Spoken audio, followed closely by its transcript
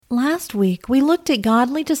Last week, we looked at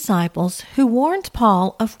godly disciples who warned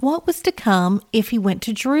Paul of what was to come if he went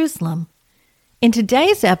to Jerusalem. In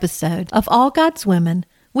today's episode of All God's Women,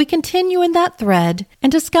 we continue in that thread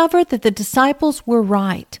and discover that the disciples were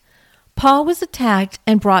right. Paul was attacked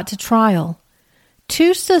and brought to trial.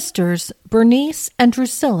 Two sisters, Bernice and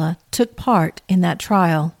Drusilla, took part in that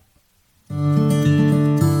trial.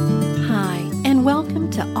 Hi, and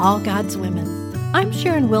welcome to All God's Women. I'm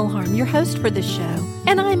Sharon Wilharm, your host for this show,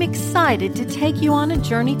 and I'm excited to take you on a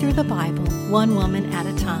journey through the Bible, one woman at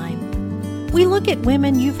a time. We look at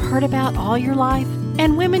women you've heard about all your life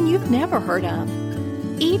and women you've never heard of.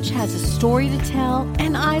 Each has a story to tell,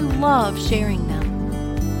 and I love sharing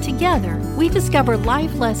them. Together, we discover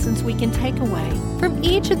life lessons we can take away from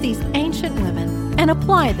each of these ancient women and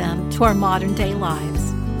apply them to our modern-day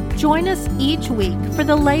lives. Join us each week for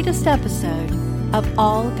the latest episode of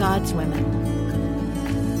All God's Women.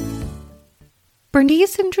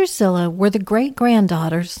 Bernice and Drusilla were the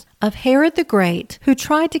great-granddaughters of Herod the Great, who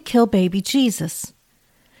tried to kill baby Jesus.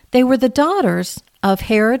 They were the daughters of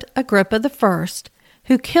Herod Agrippa I,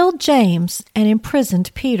 who killed James and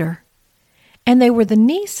imprisoned Peter. And they were the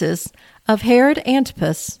nieces of Herod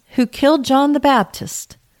Antipas, who killed John the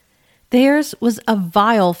Baptist. Theirs was a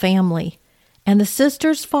vile family, and the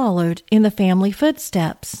sisters followed in the family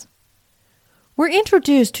footsteps. We're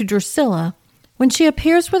introduced to Drusilla when she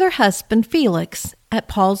appears with her husband Felix at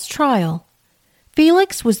Paul's trial.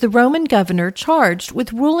 Felix was the Roman governor charged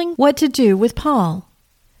with ruling what to do with Paul.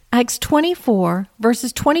 Acts 24,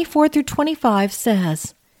 verses 24 through 25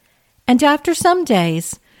 says, "And after some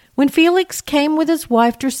days, when Felix came with his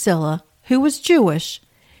wife Drusilla, who was Jewish,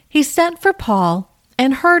 he sent for Paul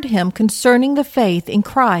and heard him concerning the faith in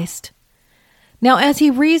Christ. Now as he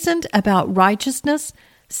reasoned about righteousness,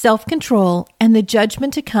 self-control, and the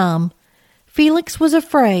judgment to come, Felix was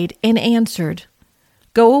afraid and answered,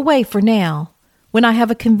 'Go away for now. When I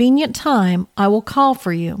have a convenient time, I will call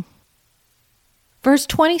for you.'" Verse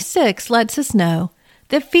 26 lets us know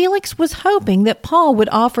that Felix was hoping that Paul would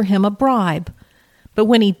offer him a bribe. But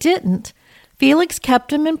when he didn't, Felix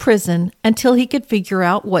kept him in prison until he could figure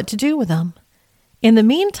out what to do with him. In the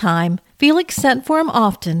meantime, Felix sent for him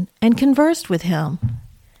often and conversed with him.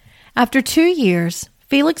 After 2 years,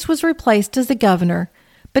 Felix was replaced as the governor,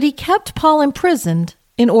 but he kept Paul imprisoned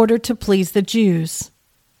in order to please the Jews.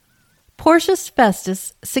 Porcius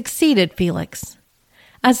Festus succeeded Felix.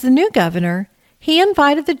 As the new governor, he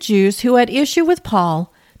invited the Jews who had issue with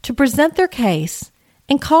Paul to present their case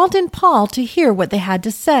and called in Paul to hear what they had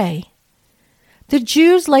to say. The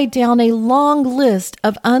Jews laid down a long list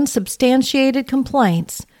of unsubstantiated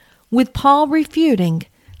complaints, with Paul refuting,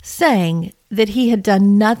 saying that he had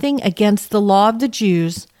done nothing against the law of the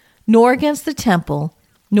Jews, nor against the temple,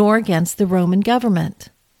 nor against the Roman government.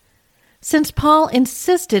 Since Paul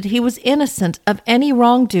insisted he was innocent of any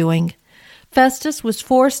wrongdoing, Festus was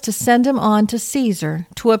forced to send him on to Caesar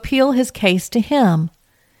to appeal his case to him.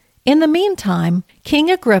 In the meantime, King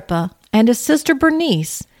Agrippa and his sister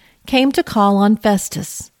Bernice came to call on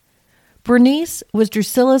Festus. Bernice was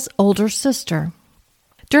Drusilla's older sister.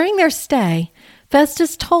 During their stay,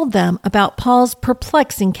 Festus told them about Paul's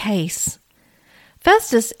perplexing case.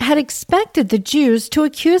 Festus had expected the Jews to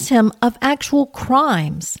accuse him of actual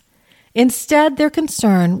crimes. Instead, their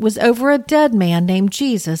concern was over a dead man named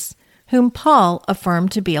Jesus, whom Paul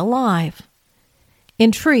affirmed to be alive.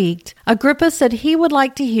 Intrigued, Agrippa said he would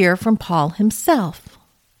like to hear from Paul himself.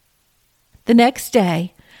 The next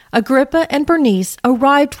day, Agrippa and Bernice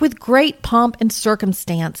arrived with great pomp and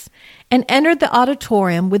circumstance and entered the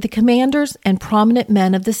auditorium with the commanders and prominent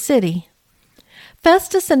men of the city.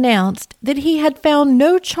 Festus announced that he had found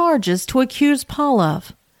no charges to accuse Paul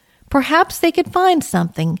of. Perhaps they could find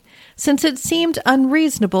something, since it seemed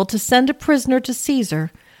unreasonable to send a prisoner to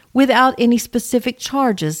Caesar without any specific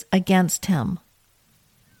charges against him.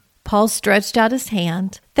 Paul stretched out his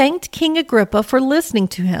hand, thanked King Agrippa for listening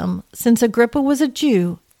to him, since Agrippa was a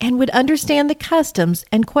Jew and would understand the customs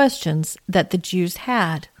and questions that the Jews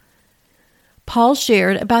had. Paul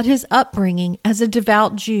shared about his upbringing as a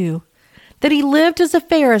devout Jew, that he lived as a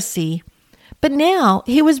Pharisee, but now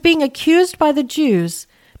he was being accused by the Jews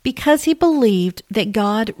because he believed that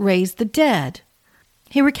God raised the dead.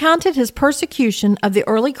 He recounted his persecution of the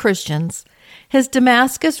early Christians, his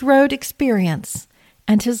Damascus Road experience,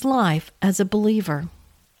 and his life as a believer.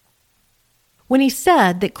 When he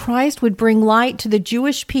said that Christ would bring light to the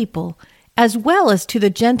Jewish people as well as to the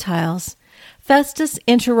Gentiles, Festus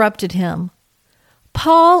interrupted him.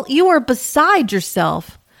 "Paul, you are beside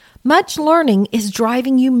yourself. Much learning is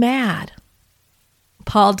driving you mad."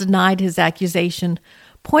 Paul denied his accusation,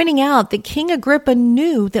 pointing out that King Agrippa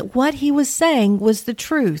knew that what he was saying was the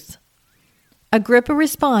truth. Agrippa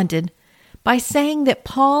responded by saying that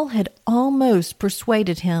Paul had almost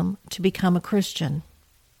persuaded him to become a Christian.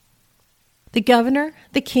 The governor,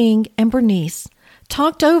 the king, and Bernice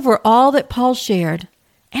talked over all that Paul shared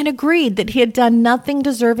and agreed that he had done nothing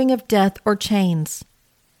deserving of death or chains,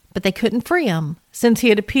 but they couldn't free him since he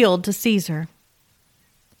had appealed to Caesar.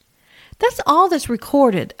 That's all that's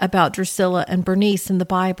recorded about Drusilla and Bernice in the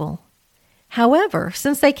Bible. However,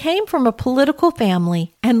 since they came from a political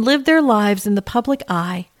family and lived their lives in the public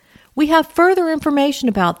eye, we have further information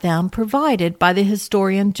about them provided by the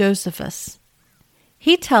historian Josephus.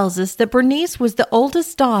 He tells us that Bernice was the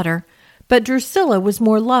oldest daughter, but Drusilla was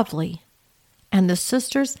more lovely, and the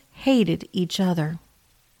sisters hated each other.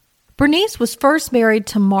 Bernice was first married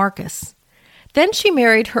to Marcus. Then she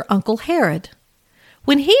married her uncle Herod.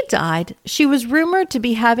 When he died, she was rumored to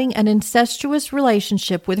be having an incestuous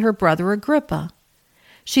relationship with her brother Agrippa.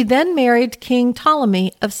 She then married King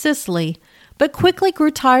Ptolemy of Sicily, but quickly grew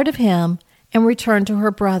tired of him and returned to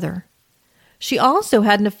her brother. She also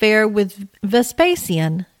had an affair with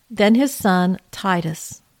Vespasian, then his son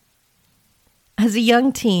Titus. As a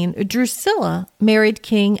young teen, Drusilla married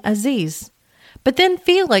King Aziz, but then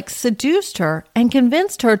Felix seduced her and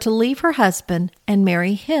convinced her to leave her husband and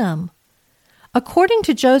marry him. According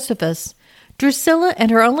to Josephus, Drusilla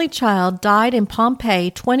and her only child died in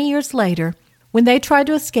Pompeii 20 years later when they tried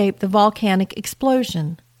to escape the volcanic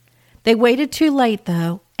explosion. They waited too late,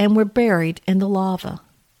 though, and were buried in the lava.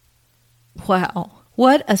 Wow,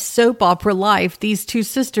 what a soap opera life these two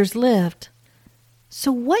sisters lived.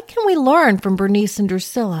 So what can we learn from Bernice and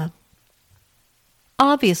Drusilla?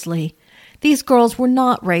 Obviously, these girls were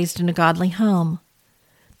not raised in a godly home.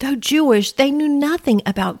 Though Jewish, they knew nothing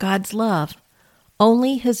about God's love,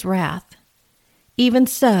 only His wrath. Even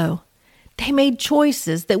so, they made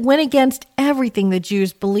choices that went against everything the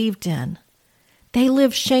Jews believed in. They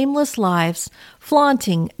lived shameless lives,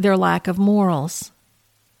 flaunting their lack of morals.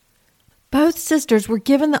 Both sisters were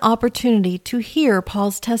given the opportunity to hear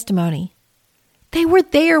Paul's testimony. They were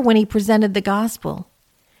there when he presented the gospel.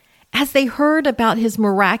 As they heard about his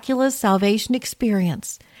miraculous salvation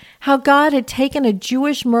experience, how God had taken a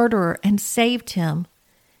Jewish murderer and saved him,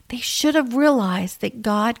 they should have realized that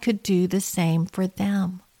God could do the same for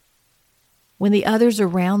them. When the others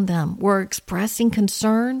around them were expressing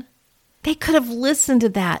concern, they could have listened to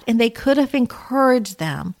that and they could have encouraged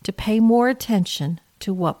them to pay more attention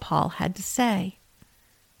to what Paul had to say.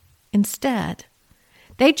 Instead,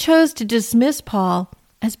 they chose to dismiss Paul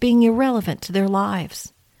as being irrelevant to their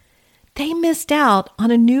lives. They missed out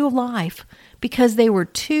on a new life because they were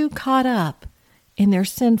too caught up in their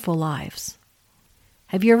sinful lives.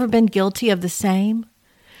 Have you ever been guilty of the same?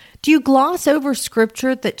 Do you gloss over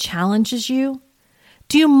scripture that challenges you?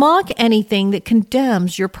 Do you mock anything that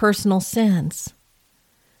condemns your personal sins?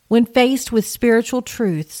 When faced with spiritual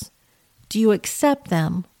truths, do you accept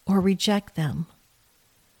them or reject them?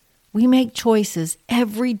 We make choices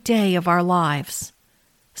every day of our lives.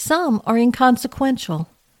 Some are inconsequential.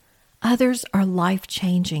 Others are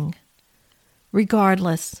life-changing.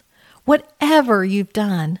 Regardless, whatever you've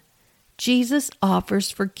done, Jesus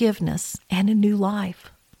offers forgiveness and a new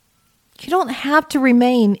life. You don't have to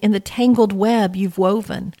remain in the tangled web you've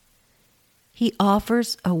woven. He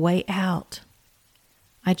offers a way out.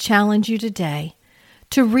 I challenge you today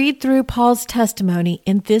to read through Paul's testimony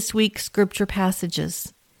in this week's scripture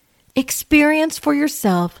passages. Experience for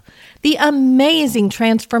yourself the amazing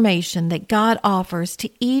transformation that God offers to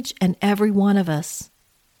each and every one of us.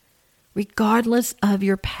 Regardless of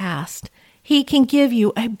your past, He can give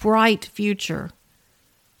you a bright future.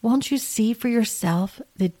 Won't you see for yourself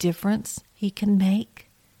the difference He can make?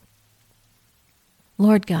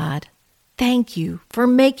 Lord God, thank you for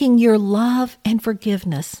making your love and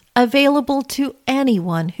forgiveness available to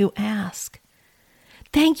anyone who asks.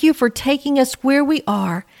 Thank you for taking us where we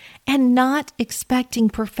are and not expecting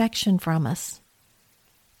perfection from us.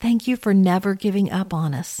 Thank you for never giving up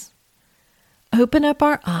on us. Open up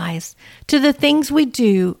our eyes to the things we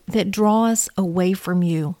do that draw us away from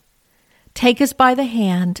you. Take us by the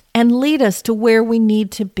hand and lead us to where we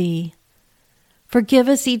need to be. Forgive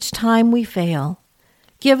us each time we fail.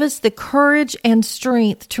 Give us the courage and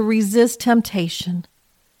strength to resist temptation.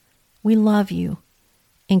 We love you.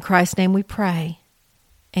 In Christ's name we pray.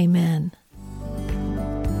 Amen.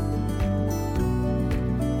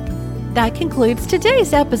 That concludes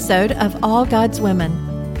today's episode of All God's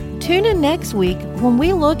Women. Tune in next week when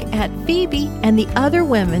we look at Phoebe and the other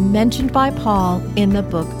women mentioned by Paul in the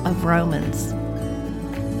book of Romans.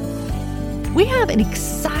 We have an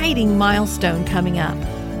exciting milestone coming up.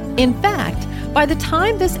 In fact, By the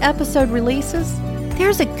time this episode releases,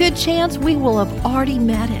 there's a good chance we will have already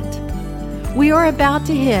met it. We are about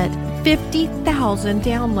to hit 50,000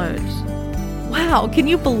 downloads. Wow, can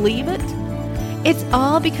you believe it? It's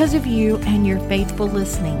all because of you and your faithful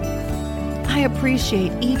listening. I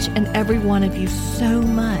appreciate each and every one of you so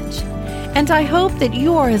much, and I hope that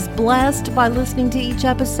you are as blessed by listening to each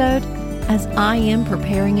episode as I am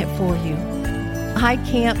preparing it for you. I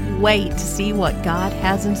can't wait to see what God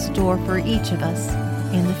has in store for each of us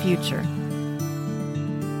in the future.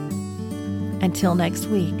 Until next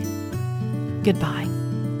week, goodbye.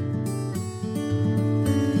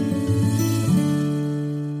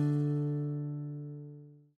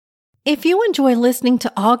 If you enjoy listening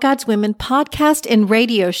to All God's Women podcast and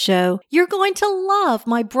radio show, you're going to love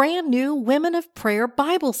my brand new Women of Prayer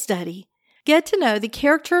Bible study. Get to know the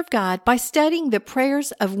character of God by studying the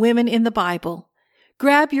prayers of women in the Bible.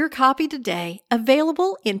 Grab your copy today,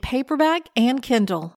 available in paperback and Kindle.